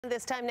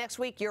This time next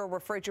week, your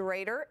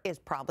refrigerator is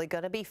probably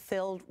going to be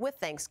filled with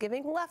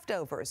Thanksgiving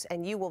leftovers,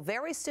 and you will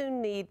very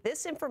soon need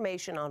this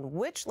information on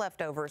which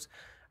leftovers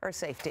are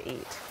safe to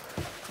eat.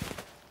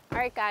 All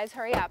right, guys,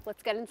 hurry up.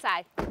 Let's get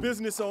inside.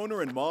 Business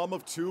owner and mom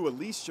of two,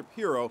 Elise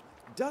Shapiro,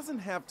 doesn't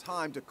have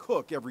time to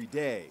cook every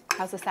day.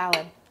 How's the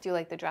salad? Do you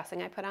like the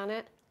dressing I put on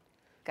it?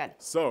 Good.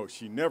 So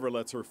she never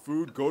lets her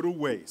food go to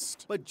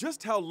waste. But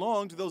just how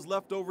long do those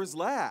leftovers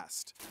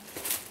last?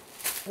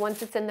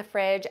 Once it's in the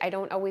fridge, I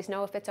don't always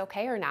know if it's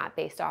okay or not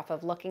based off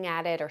of looking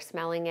at it or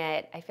smelling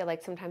it. I feel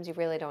like sometimes you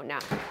really don't know.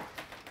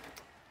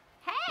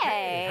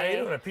 Hey! How you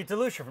doing? I'm Pete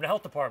DeLucia from the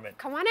health department.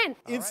 Come on in.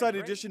 Inside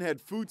Edition had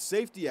food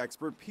safety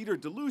expert Peter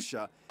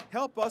DeLucia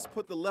help us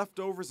put the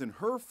leftovers in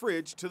her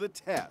fridge to the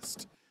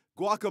test.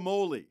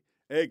 Guacamole,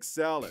 egg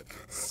salad,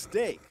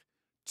 steak,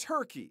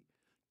 turkey,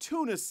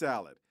 tuna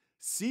salad,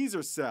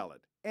 Caesar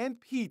salad,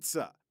 and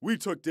pizza. We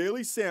took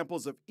daily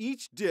samples of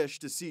each dish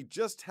to see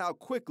just how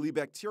quickly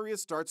bacteria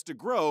starts to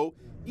grow,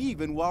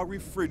 even while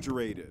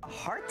refrigerated.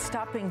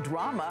 Heart-stopping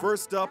drama.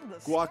 First up,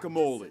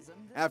 guacamole.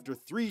 After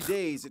 3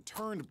 days, it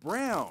turned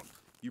brown.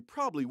 You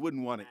probably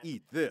wouldn't want to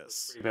eat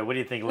this. But what do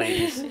you think,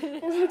 ladies?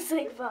 It looks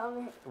like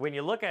vomit. When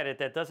you look at it,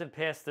 that doesn't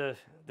pass the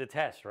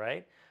test,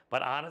 right?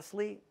 But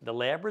honestly, the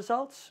lab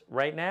results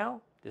right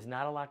now, there's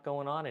not a lot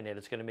going on in it.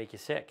 It's going to make you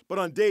sick. But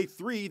on day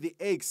 3, the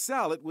egg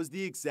salad was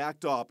the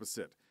exact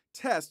opposite.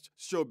 Tests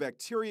show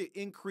bacteria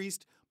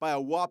increased by a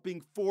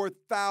whopping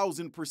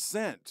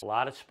 4,000%. A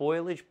lot of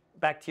spoilage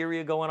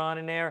bacteria going on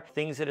in there,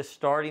 things that are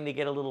starting to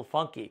get a little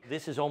funky.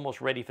 This is almost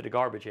ready for the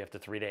garbage after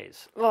 3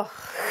 days. Oh,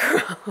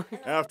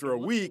 After a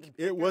week,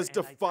 it was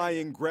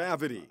defying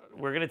gravity.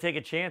 We're going to take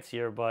a chance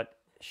here, but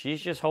she's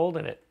just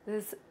holding it.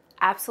 this is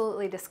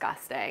absolutely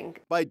disgusting.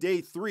 By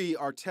day 3,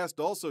 our test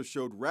also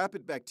showed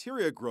rapid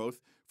bacteria growth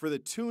for the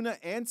tuna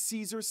and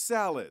Caesar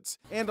salads.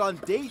 And on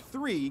day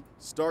 3,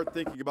 start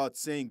thinking about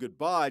saying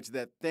goodbye to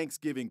that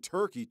Thanksgiving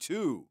turkey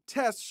too.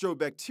 Tests show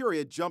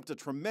bacteria jumped a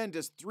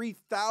tremendous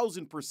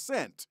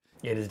 3,000%.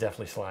 It is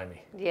definitely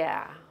slimy.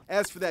 Yeah.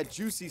 As for that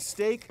juicy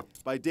steak,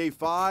 by day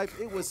 5,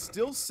 it was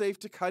still safe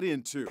to cut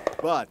into.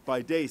 But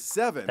by day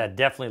 7, That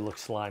definitely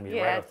looks slimy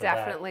Yeah, right it off the bat.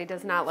 definitely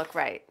does not look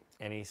right.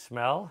 Any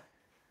smell?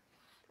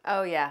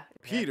 Oh, yeah.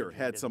 Peter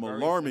had some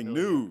alarming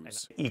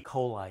news. E.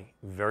 coli,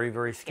 very,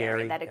 very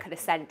scary. That it could have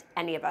sent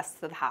any of us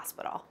to the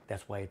hospital.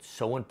 That's why it's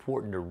so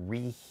important to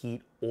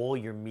reheat all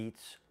your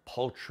meats,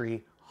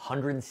 poultry,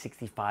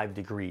 165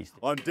 degrees.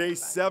 On day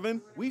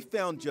 7, we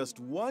found just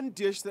one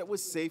dish that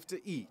was safe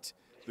to eat.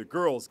 The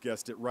girls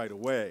guessed it right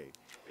away.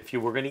 If you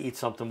were going to eat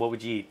something, what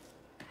would you eat?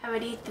 I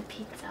would eat the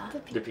pizza.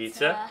 The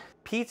pizza?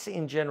 Pizza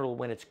in general,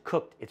 when it's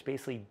cooked, it's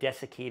basically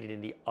desiccated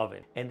in the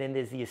oven. And then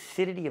there's the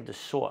acidity of the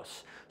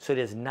sauce. So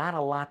there's not a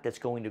lot that's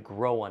going to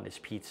grow on this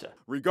pizza.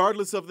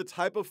 Regardless of the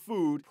type of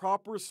food,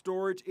 proper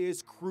storage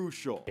is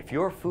crucial. If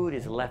your food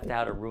is left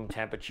out at room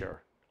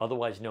temperature,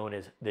 otherwise known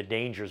as the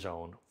danger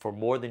zone, for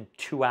more than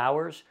 2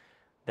 hours,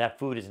 that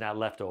food is not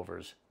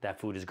leftovers. That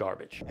food is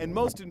garbage. And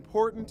most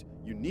important,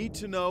 you need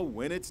to know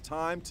when it's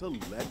time to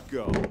let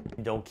go.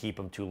 Don't keep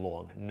them too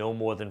long, no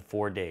more than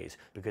 4 days,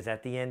 because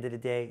at the end of the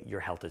day, your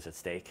health is at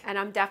stake. And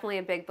I'm definitely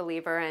a big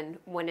believer in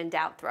when in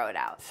doubt, throw it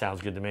out.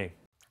 Sounds good to me.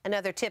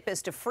 Another tip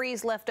is to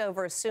freeze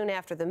leftovers soon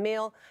after the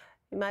meal.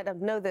 You might not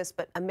know this,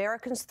 but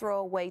Americans throw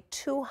away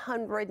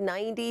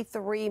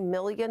 $293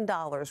 million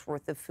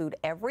worth of food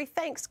every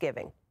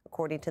Thanksgiving,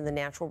 according to the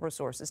Natural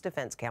Resources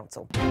Defense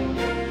Council.